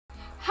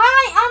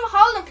I'm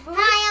Harley Kaboom.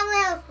 Hi, I'm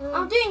Lil.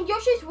 I'm doing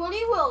Yoshi's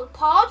Woolly World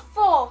Part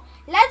 4.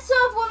 Let's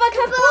surf with a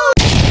kaboom!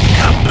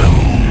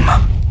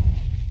 Kaboom!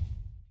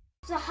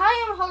 So hi,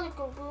 I'm Harley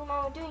Kaboom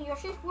and we're doing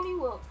Yoshi's Woolly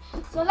World.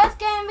 So let's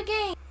get in the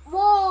game.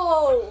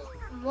 Whoa!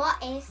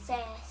 What is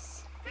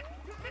this?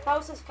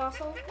 Bowser's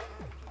Castle.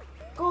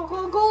 Go,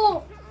 go,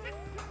 go!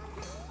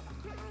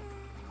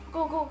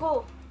 Go, go,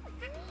 go.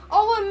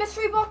 Oh, a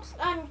mystery box.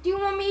 Do you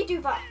want me to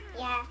do that?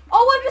 Yeah.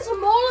 Oh, there's a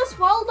mole as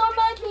well down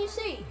there. Can you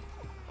see?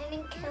 And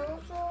it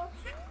kills us.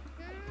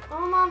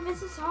 Oh man,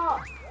 this is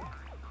hard.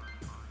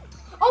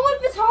 Oh,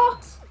 wait, there's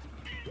hearts.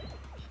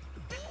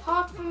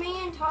 Heart for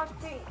me and heart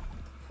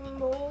for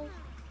mole.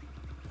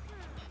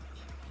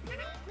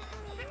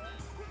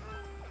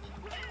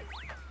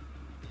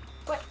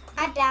 Wait,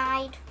 I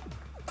died.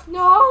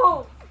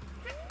 No!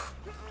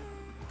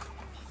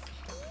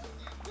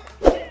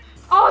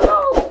 Oh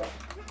no!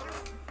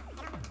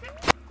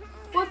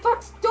 What?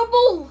 That's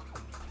double!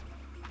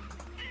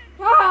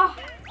 Ah!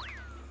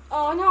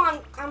 Oh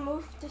no, I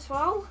moved as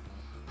well.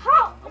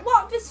 How?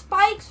 What? The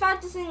spikes?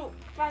 That's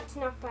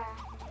not fair.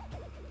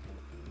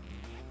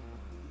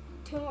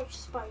 Too much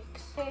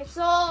spikes. Okay,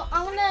 so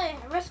I'm gonna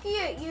rescue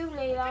you,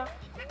 Layla.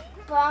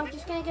 But I'm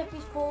just gonna get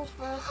these balls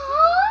first.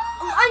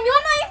 And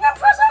you're not even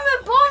pressing the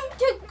button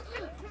to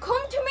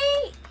come to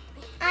me.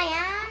 I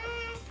am.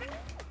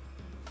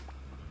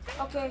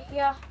 Okay,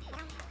 yeah.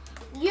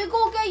 You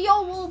go get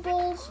your wool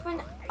balls,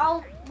 then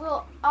I'll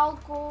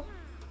go.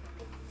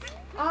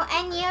 Oh,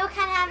 and you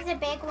can have the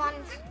big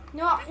ones.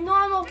 No,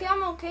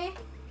 I'm okay.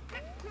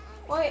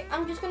 Wait,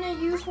 I'm just gonna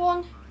use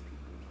one.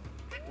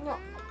 No.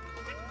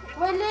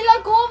 Wait,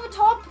 Lila, go over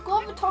top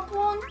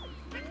one.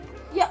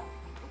 Yeah,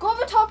 go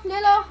over top,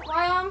 Lila.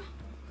 I am.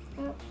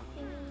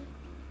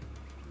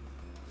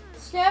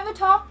 Stay over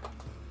top.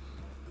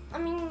 I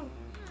mean,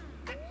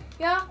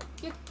 yeah,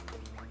 you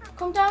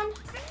come down.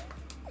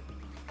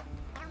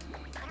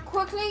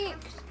 Quickly,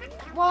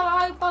 while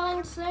I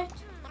balance it.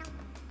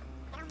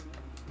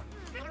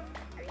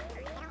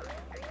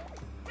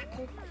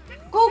 Okay.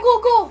 Go.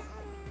 Go.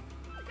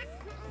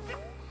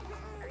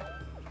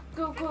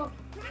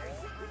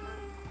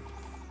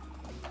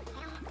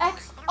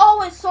 Oh,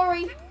 wait,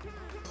 sorry.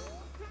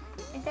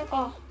 It's okay.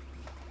 Oh.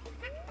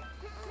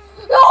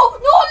 No,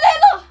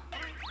 Lila!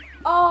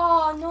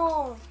 Oh,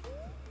 no.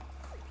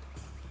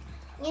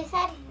 You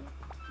said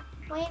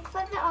wait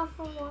for the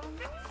other one.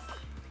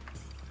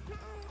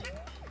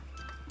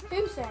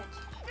 Who said?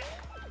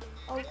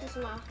 Oh, it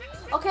doesn't matter.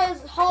 Okay,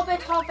 it's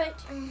Hobbit.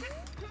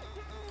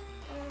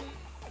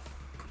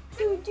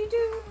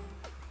 Do.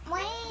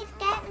 Wait,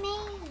 get me.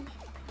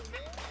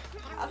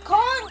 I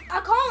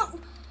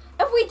can't.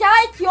 If we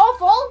die, it's your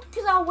fault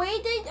because I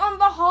waited on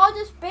the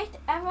hardest bit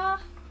ever.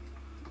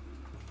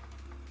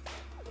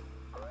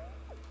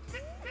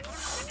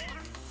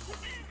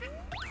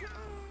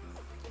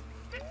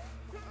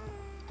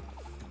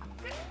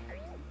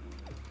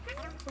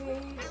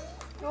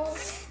 No.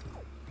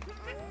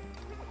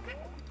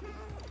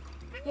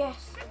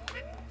 Yes.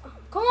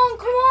 Come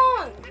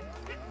on.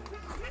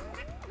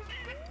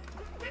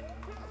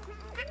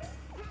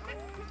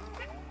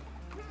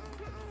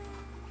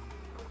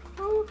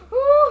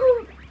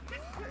 Ooh.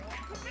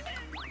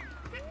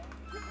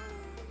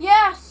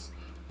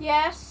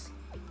 Yes.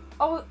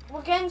 Oh,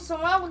 we're getting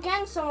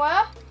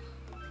somewhere.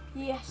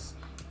 Yes.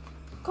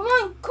 Come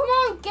on.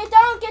 Get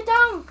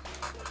down.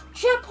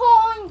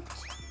 Checkpoint.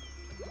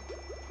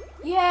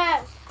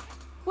 Yes.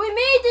 We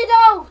made it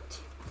out.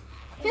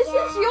 This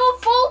is your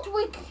fault.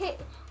 We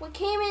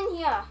came in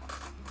here.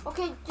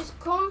 Okay, just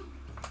come.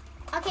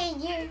 Okay,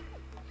 you.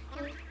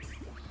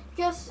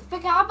 Just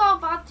forget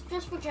about that.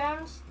 Just for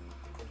gems.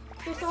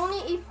 Just only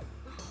if.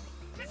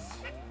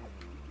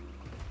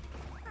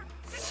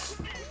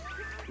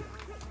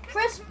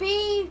 Press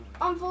B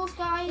on those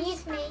guys.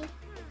 Use me.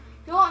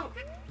 No,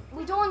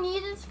 we don't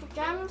need it for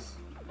gems.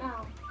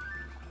 Oh.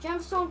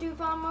 Gems don't do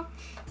that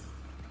much.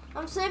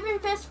 I'm saving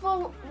this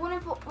for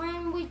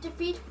when we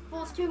defeat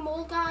those two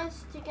mole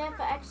guys to get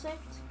the exit.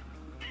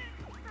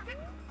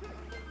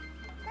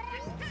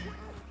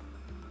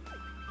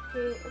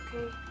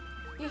 Okay.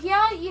 You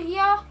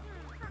here?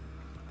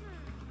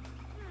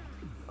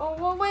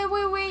 Oh,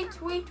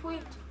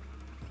 wait.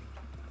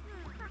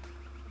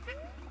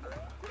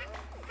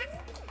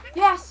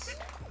 Yes.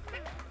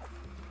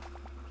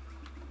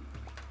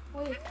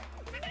 Wait.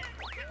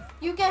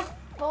 You get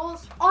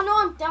balls. Oh no,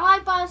 I'm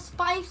died by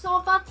spikes.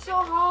 Oh, that's so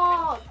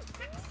hard.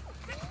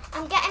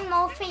 I'm getting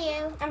more for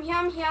you. I'm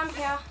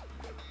here.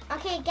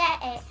 Okay,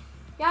 get it.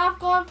 Yeah, I've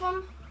got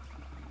them.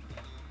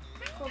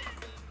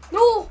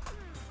 No!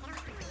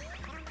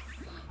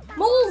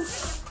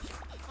 Move!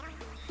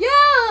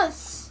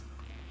 Yes!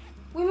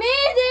 We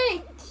made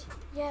it!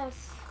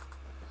 Yes.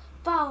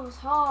 That was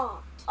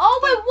hard. Oh,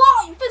 wait,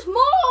 what? There's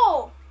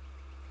more!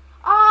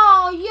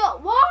 Oh, yeah,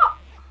 what?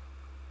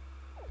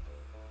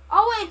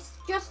 Oh, wait, it's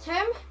just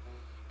him?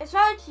 Is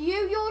that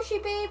you, Yoshi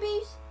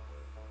babies?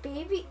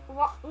 Baby?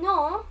 What?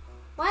 No.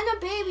 Why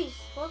not babies?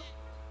 What?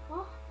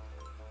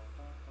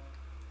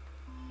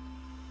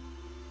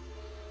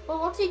 Well,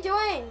 what's he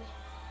doing?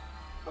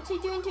 What's he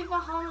doing to the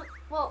Harley?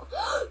 Well,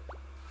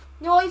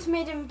 no, he's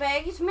made him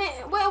big. He's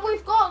made. Well,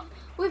 we've got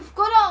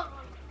our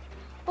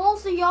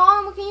balls of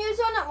yarn. We can use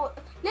on it.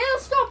 Little,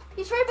 stop!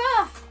 He's right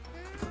there.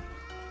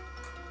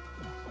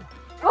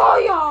 Oh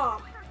yeah!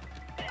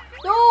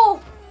 No!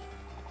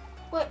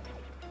 Wait,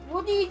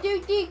 what do you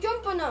do? Do you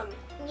jump on him?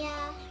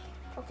 Yeah.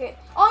 Okay.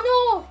 Oh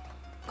no!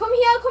 Come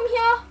here, come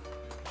here.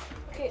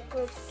 Okay,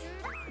 good.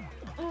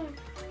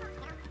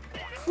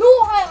 No,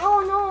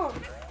 oh no!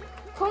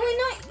 Can we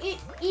not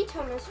eat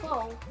him as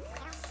well?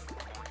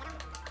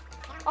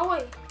 Oh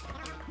wait.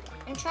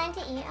 I'm trying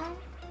to eat him.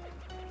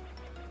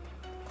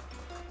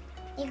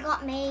 You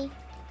got me.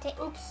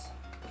 Oops.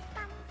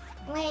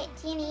 Wait,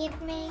 do you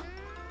need me?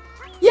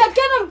 Yeah,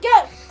 get him,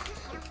 get!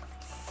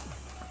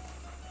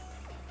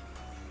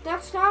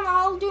 Next time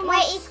I'll do my...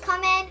 Wait, he's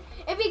coming.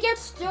 If he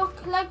gets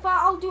stuck like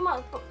that, I'll do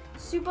my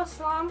super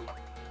slam.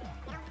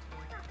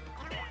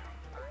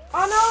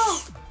 Oh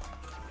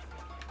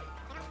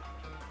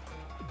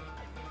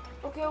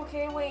no!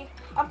 Okay, wait.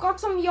 I've got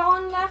some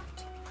yarn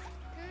left.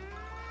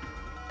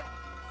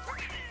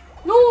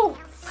 No!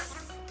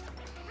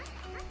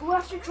 We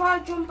have to try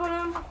to jump on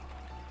him.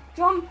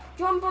 Jump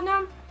on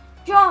him.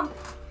 Jump!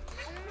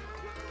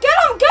 Get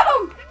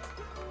him!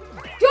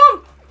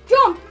 Jump!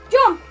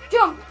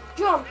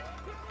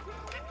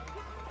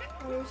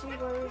 Where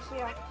is he?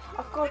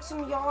 I've got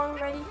some yarn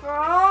ready for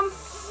him.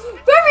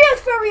 There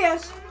he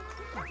is!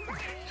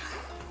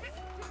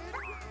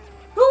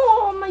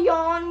 Oh, my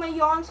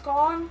yarn's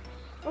gone.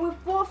 And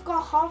we've both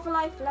got half a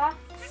life left.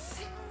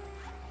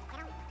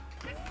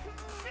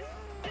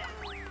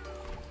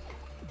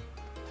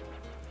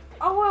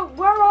 Oh, well,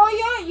 where are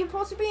you? You're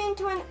supposed to be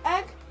into an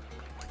egg.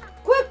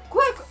 Quick!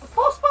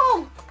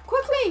 Postpone!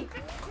 Quickly!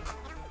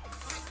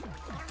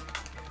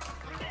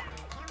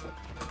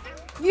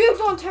 You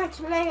don't touch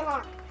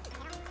Layla.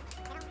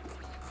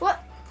 What?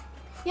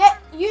 Yeah,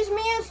 use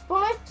me as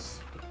bullets.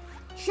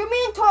 Shoot me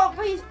on top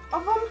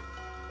of them.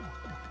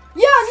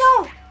 Yeah,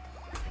 no!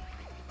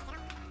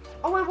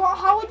 Oh wait, what?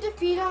 How would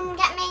defeat him?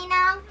 Get me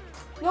now.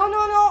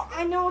 No.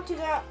 I know what to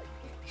do.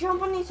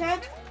 Jump on his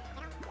head.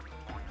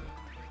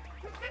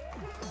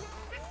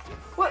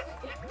 What?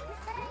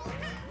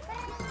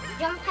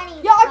 Jump on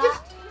his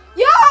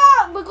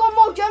Yeah! We got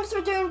more jumps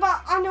we're doing,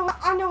 but I know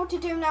what to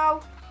do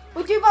now.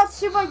 We do that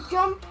super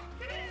jump.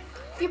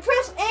 You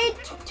press A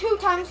 2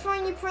 times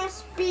when you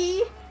press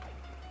B.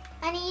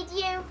 I need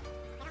you.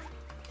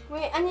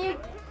 Wait, I need...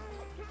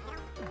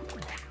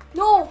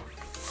 No!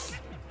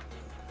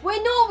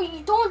 Wait, no,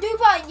 you don't do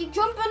that. You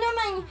jump on him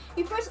and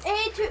you press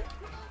A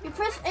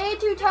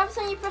 2 times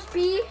and you press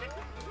B.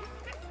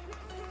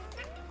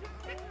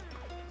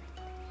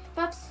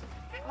 That's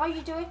how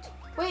you do it.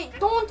 Wait,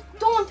 don't.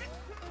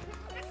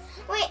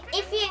 Wait,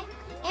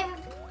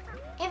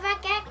 if I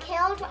get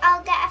killed,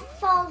 I'll get a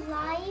full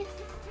life.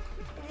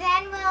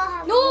 Then we'll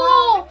have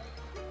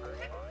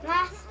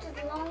last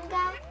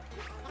longer.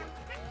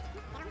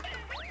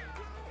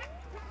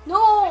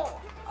 No!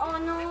 Oh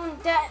no,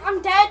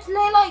 I'm dead.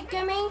 Layla,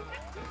 gimme.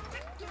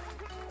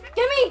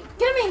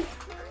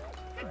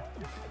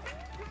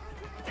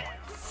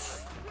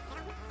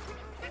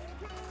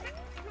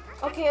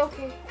 Okay.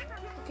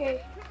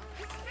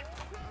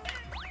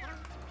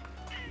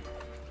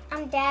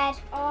 I'm dead.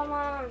 Oh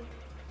man.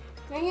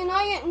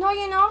 No,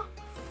 you're not.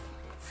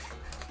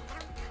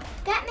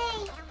 Get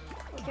me.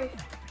 Okay.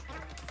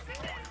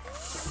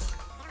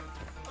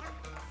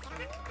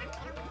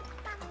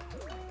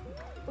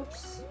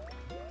 Oops.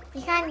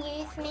 You can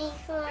use me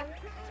for...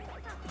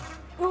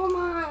 Oh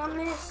man, I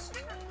missed.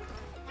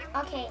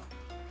 Okay.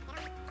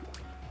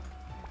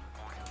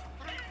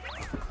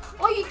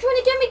 Oh, you're trying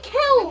to get me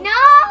killed? No!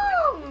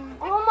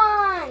 Oh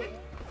man.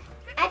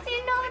 I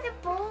didn't know the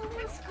ball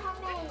was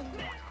coming.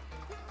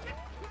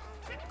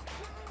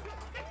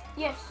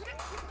 Yes.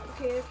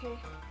 Okay.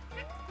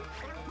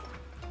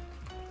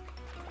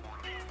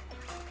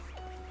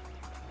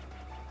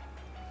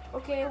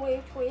 Okay,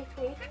 wait.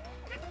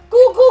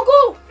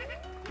 Go!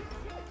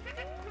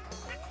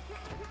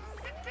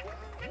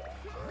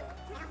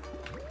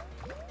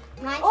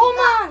 Oh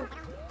man!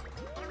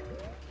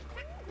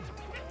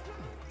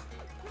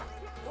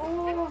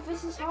 Oh,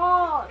 this is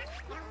hard.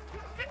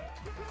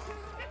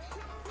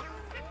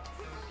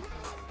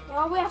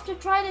 Well, we have to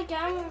try it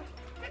again.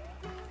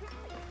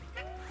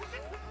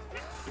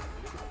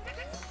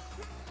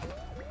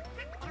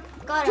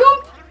 Got it.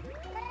 Jump!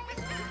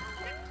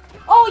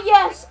 Oh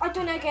yes, I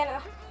done it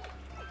again.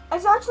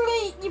 It's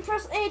actually you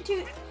press A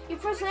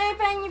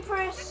then you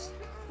press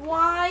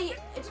Y.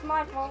 It's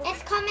my fault.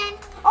 It's coming.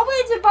 Oh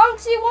wait, it's a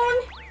bouncy one.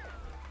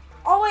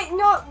 Oh wait,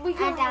 no, we I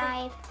can.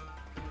 died.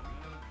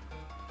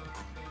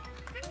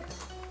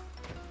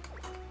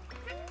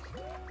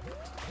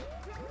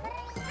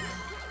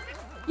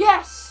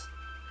 Yes.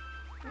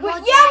 Well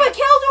We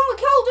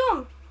killed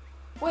him.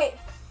 Wait,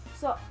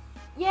 so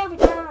yeah, we're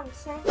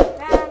dancing.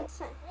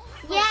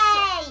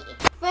 Yay!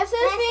 This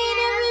is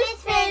Venus.